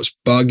 what's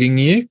bugging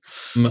you?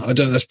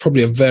 That's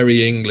probably a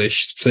very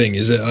English thing,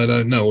 is it? I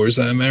don't know. Or is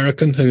that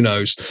American? Who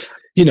knows?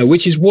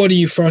 Which is, what are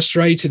you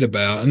frustrated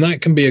about? And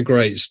that can be a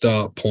great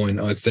start point,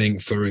 I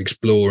think, for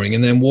exploring.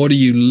 And then what are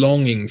you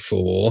longing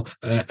for,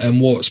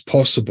 and what's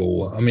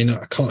possible? I mean,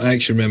 I can't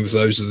actually remember if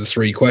those are the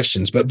 3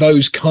 questions, but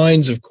those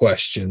kinds of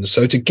questions.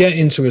 So to get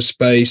into a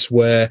space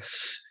where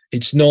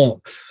it's not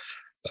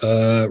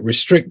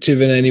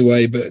restrictive in any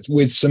way, but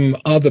with some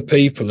other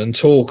people, and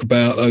talk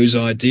about those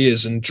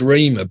ideas and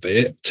dream a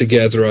bit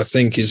together, I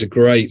think is a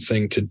great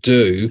thing to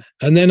do.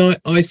 And then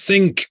I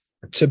think,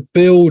 to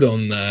build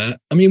on that,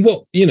 I mean,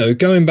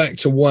 going back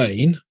to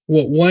Wayne,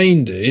 what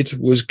Wayne did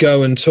was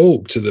go and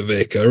talk to the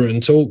vicar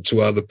and talk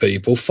to other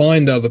people,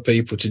 find other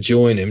people to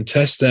join him,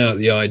 test out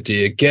the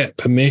idea, get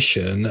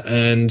permission,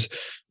 and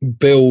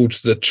build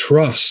the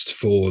trust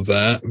for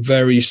that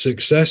very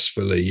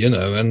successfully,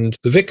 and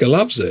the vicar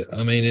loves it.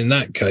 I mean, in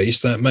that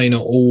case, that may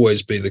not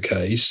always be the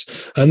case.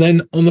 And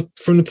then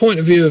from the point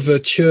of view of a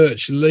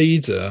church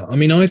leader, I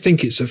mean, I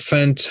think it's a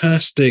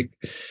fantastic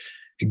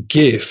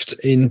gift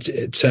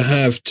to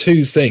have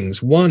 2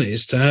 things. One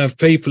is to have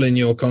people in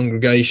your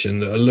congregation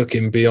that are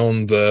looking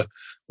beyond the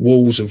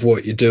walls of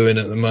what you're doing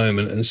at the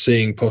moment and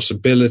seeing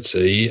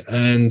possibility,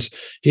 and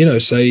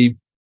say,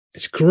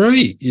 it's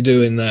great you're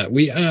doing that,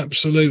 we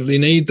absolutely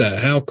need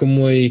that, how can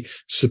we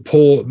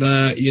support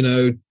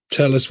that,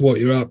 tell us what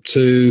you're up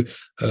to,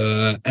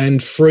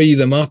 and free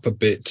them up a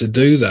bit to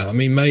do that. I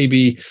mean,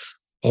 maybe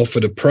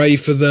offer to pray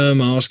for them,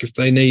 ask if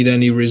they need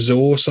any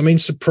resource. I mean,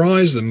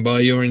 surprise them by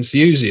your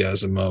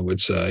enthusiasm, I would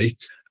say.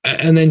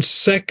 And then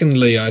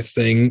secondly, I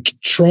think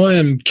try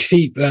and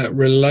keep that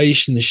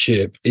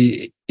relationship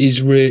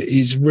is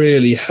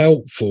really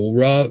helpful,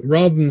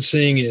 rather than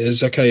seeing it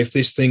as, okay, if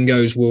this thing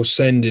goes, we'll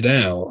send it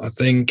out. I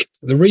think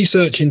the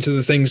research into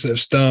the things that have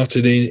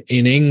started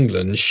in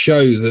England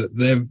show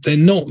that they're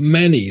not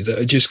many that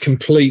are just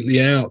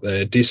completely out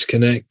there,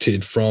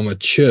 disconnected from a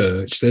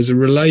church. There's a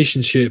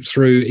relationship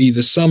through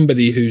either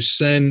somebody who's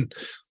sent,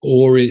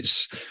 or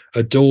it's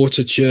a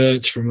daughter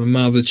church from a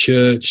mother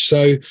church.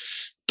 So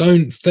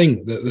don't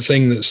think that the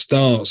thing that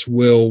starts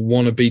will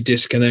want to be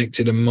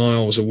disconnected and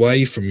miles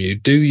away from you.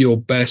 Do your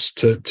best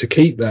to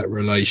keep that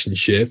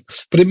relationship,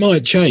 but it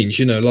might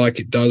change, like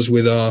it does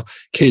with our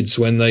kids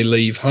when they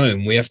leave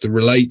home. We have to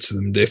relate to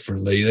them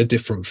differently. There are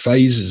different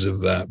phases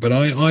of that. But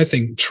I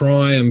think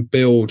try and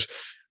build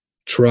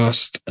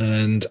trust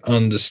and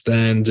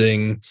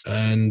understanding,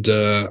 and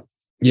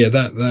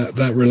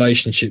that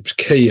relationship's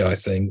key, I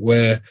think.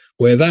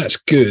 Where that's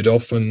good,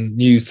 often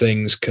new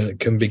things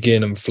can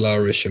begin and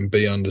flourish and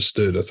be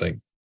understood, I think.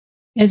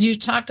 As you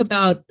talk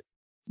about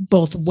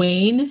both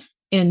Wayne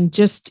and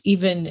just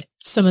even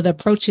some of the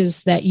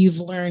approaches that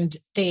you've learned,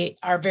 they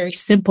are very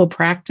simple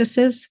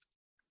practices.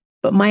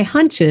 But my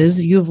hunch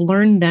is you've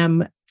learned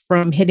them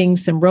from hitting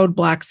some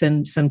roadblocks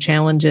and some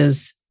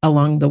challenges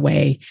along the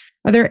way.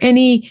 Are there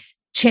any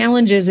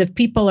challenges, if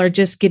people are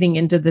just getting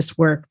into this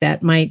work,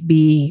 that might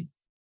be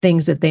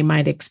things that they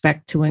might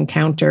expect to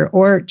encounter,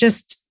 or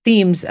just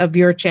themes of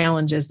your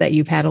challenges that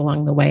you've had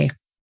along the way?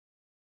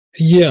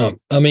 Yeah,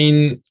 I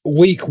mean,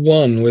 week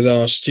 1 with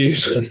our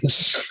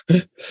students,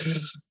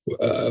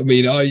 I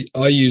mean,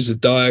 I use a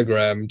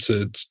diagram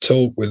to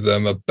talk with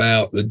them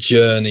about the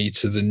journey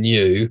to the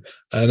new.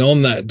 And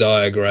on that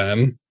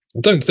diagram, I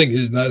don't think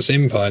that's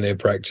in Pioneer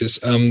Practice,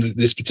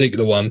 this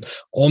particular one.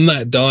 On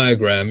that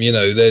diagram,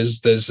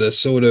 there's a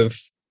sort of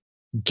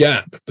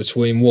gap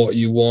between what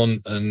you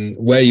want and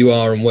where you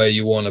are and where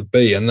you want to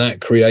be, and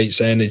that creates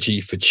energy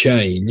for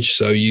change.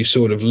 So you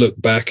sort of look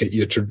back at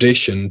your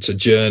tradition to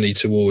journey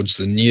towards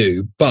the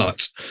new.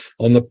 But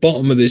on the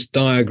bottom of this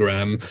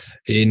diagram,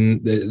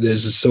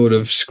 there's a sort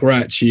of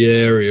scratchy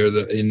area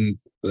that in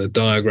the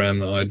diagram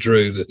that I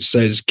drew that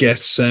says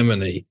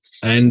Gethsemane.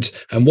 And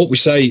what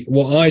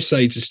I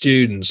say to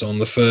students on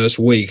the first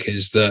week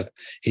is that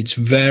it's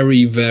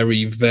very,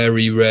 very,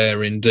 very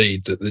rare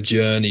indeed that the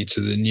journey to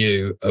the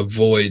new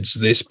avoids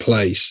this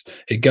place.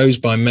 It goes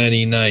by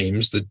many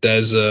names: the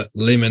desert,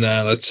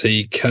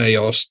 liminality,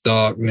 chaos,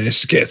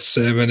 darkness,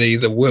 Gethsemane,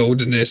 the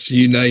wilderness,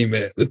 you name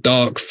it, the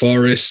dark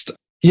forest.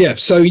 Yeah,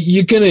 so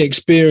you're going to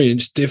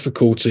experience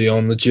difficulty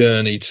on the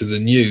journey to the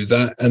new,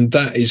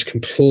 that is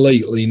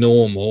completely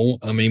normal.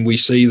 I mean, we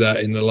see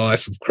that in the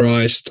life of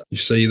Christ. You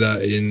see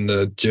that in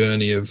the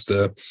journey of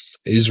the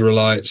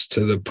Israelites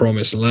to the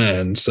promised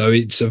land. So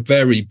it's a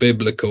very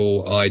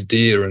biblical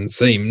idea and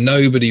theme.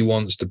 Nobody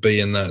wants to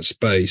be in that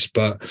space,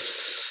 but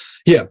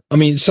yeah, I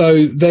mean,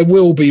 so there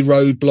will be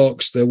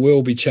roadblocks, there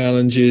will be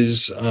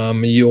challenges,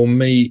 you'll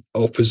meet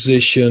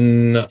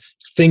opposition.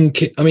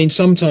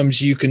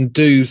 Sometimes you can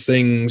do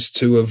things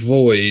to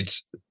avoid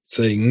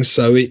things.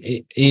 So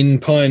in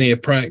Pioneer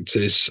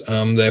Practice,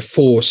 there are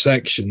 4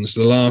 sections.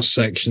 The last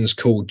section's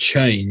called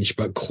Change,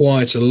 but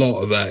quite a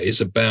lot of that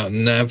is about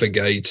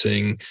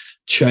navigating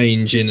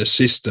change in a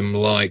system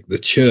like the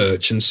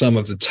church and some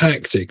of the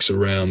tactics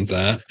around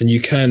that. And you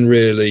can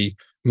really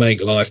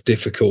make life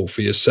difficult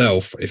for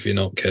yourself if you're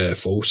not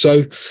careful.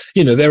 So,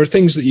 there are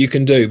things that you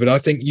can do, but I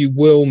think you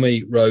will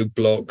meet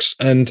roadblocks.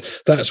 And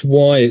that's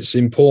why it's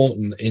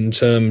important in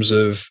terms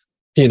of,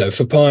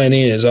 for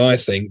pioneers, I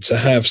think, to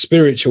have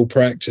spiritual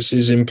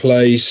practices in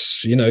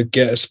place,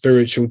 get a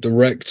spiritual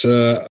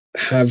director,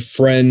 have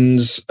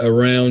friends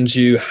around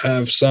you,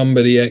 have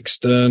somebody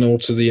external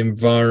to the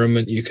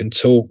environment you can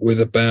talk with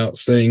about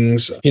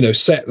things,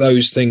 set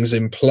those things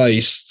in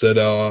place that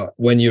are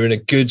when you're in a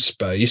good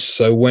space.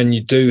 So when you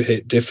do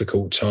hit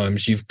difficult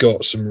times, you've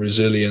got some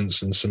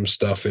resilience and some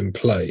stuff in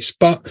place.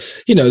 But,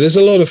 there's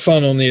a lot of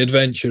fun on the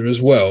adventure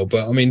as well.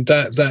 But I mean,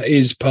 that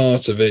is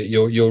part of it.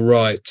 You're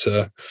right.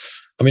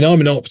 I'm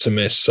an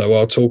optimist, so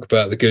I'll talk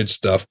about the good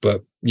stuff.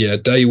 But yeah,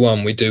 day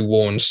one, we do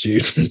warn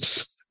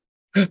students.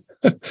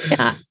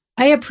 Yeah,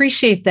 I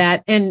appreciate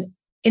that. And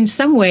in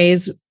some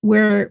ways,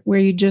 where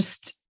you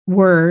just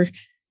were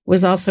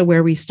was also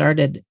where we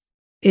started,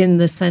 in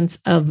the sense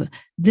of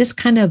this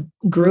kind of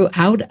grew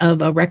out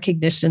of a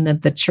recognition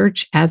that the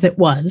church as it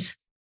was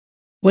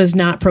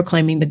not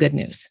proclaiming the good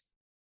news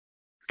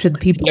to the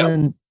people. Yep.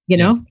 And,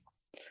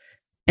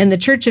 and the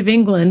Church of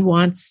England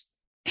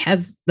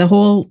has the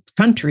whole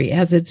country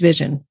as its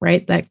vision,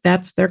 right?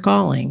 That's their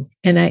calling.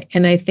 And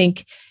I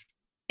think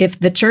if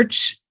the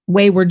church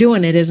way we're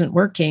doing it isn't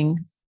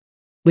working,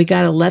 we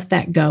got to let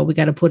that go. We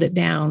got to put it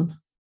down.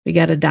 We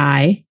got to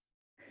die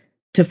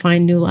to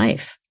find new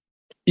life.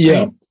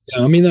 Yeah. Right?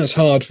 Yeah. I mean, that's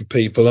hard for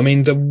people. I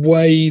mean, the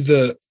way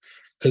that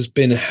has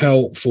been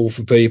helpful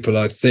for people,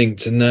 I think,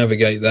 to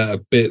navigate that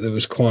a bit, that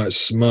was quite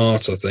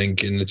smart, I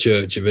think, in the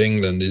Church of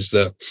England, is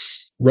that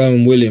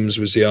Rowan Williams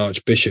was the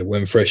Archbishop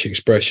when Fresh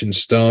Expression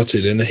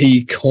started, and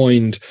he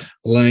coined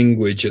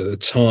language at the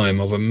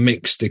time of a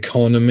mixed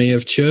economy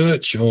of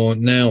church, or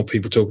now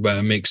people talk about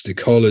a mixed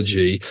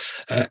ecology.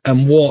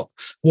 And what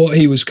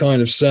he was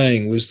kind of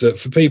saying was that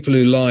for people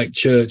who like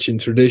church in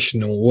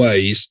traditional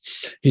ways,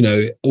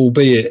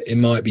 albeit it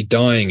might be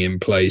dying in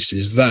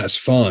places, that's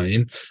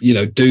fine.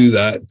 Do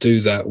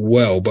that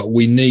well, but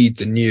we need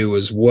the new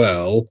as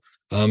well.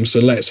 So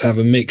let's have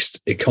a mixed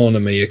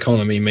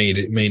economy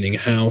meaning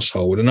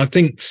household. And I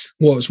think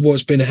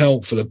what's been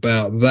helpful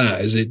about that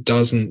is it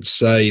doesn't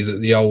say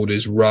that the old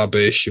is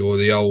rubbish or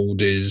the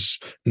old is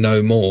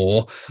no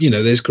more.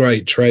 There's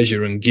great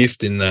treasure and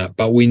gift in that,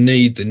 but we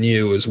need the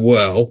new as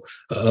well.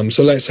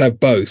 So let's have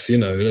both,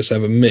 let's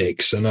have a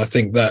mix. And I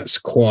think that's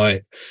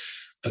quite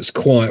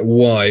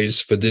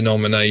wise for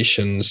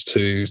denominations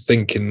to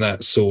think in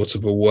that sort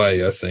of a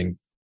way, I think.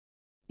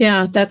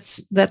 Yeah,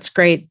 that's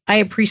great. I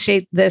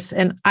appreciate this.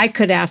 And I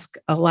could ask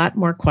a lot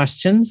more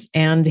questions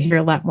and hear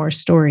a lot more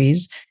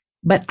stories.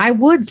 But I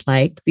would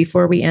like,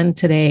 before we end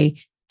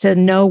today, to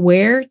know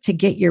where to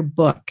get your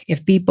book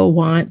if people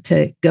want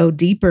to go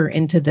deeper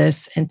into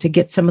this and to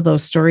get some of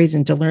those stories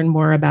and to learn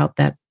more about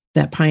that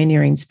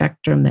pioneering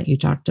spectrum that you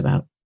talked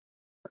about.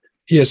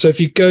 Yeah, so if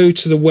you go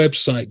to the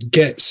website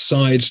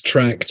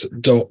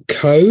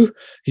getsidetracked.co,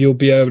 you'll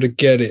be able to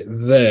get it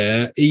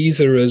there,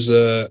 either as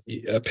a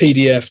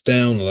PDF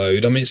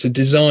download. I mean, it's a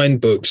design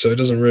book, so it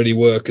doesn't really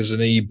work as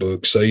an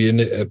ebook. So you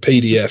need a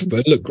PDF, but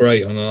it look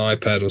great on an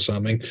iPad or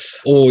something.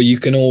 Or you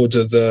can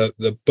order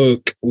the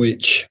book,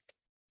 which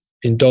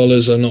in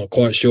dollars, I'm not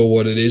quite sure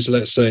what it is.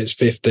 Let's say it's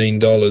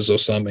 $15 or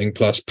something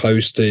plus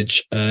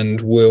postage,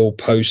 and we'll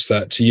post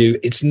that to you.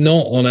 It's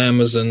not on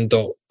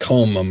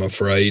Amazon.com, I'm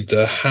afraid.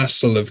 The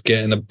hassle of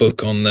getting a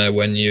book on there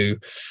when you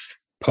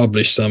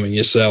publish something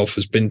yourself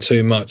has been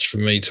too much for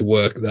me to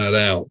work that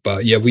out.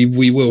 But yeah,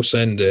 we will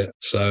send it.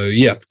 So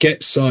yeah,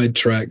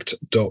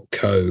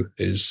 getsidetracked.co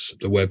is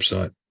the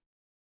website.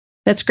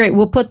 That's great.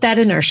 We'll put that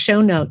in our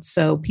show notes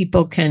so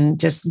people can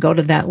just go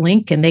to that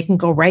link and they can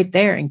go right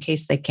there in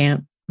case they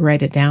can't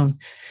write it down.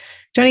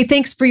 Jonny,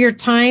 thanks for your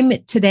time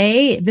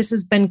today. This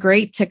has been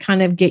great to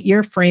kind of get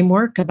your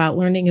framework about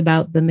learning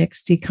about the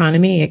mixed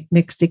economy,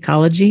 mixed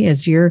ecology,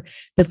 as you're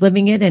been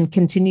living it and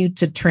continue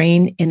to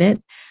train in it.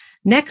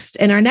 Next,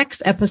 in our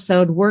next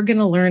episode, we're going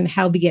to learn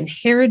how the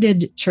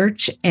Inherited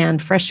Church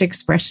and Fresh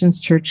Expressions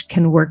Church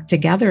can work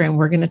together. And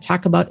we're going to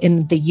talk about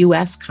in the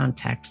U.S.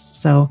 context.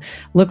 So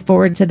look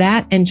forward to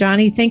that. And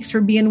Jonny, thanks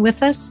for being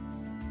with us.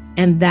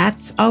 And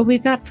that's all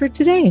we've got for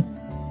today.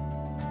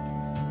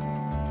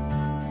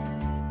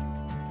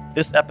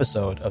 This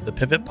episode of the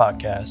Pivot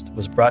Podcast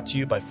was brought to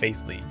you by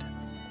Faith Lead.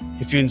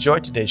 If you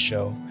enjoyed today's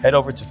show, head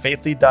over to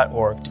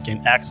faithlead.org to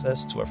gain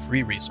access to our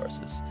free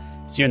resources.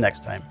 See you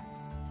next time.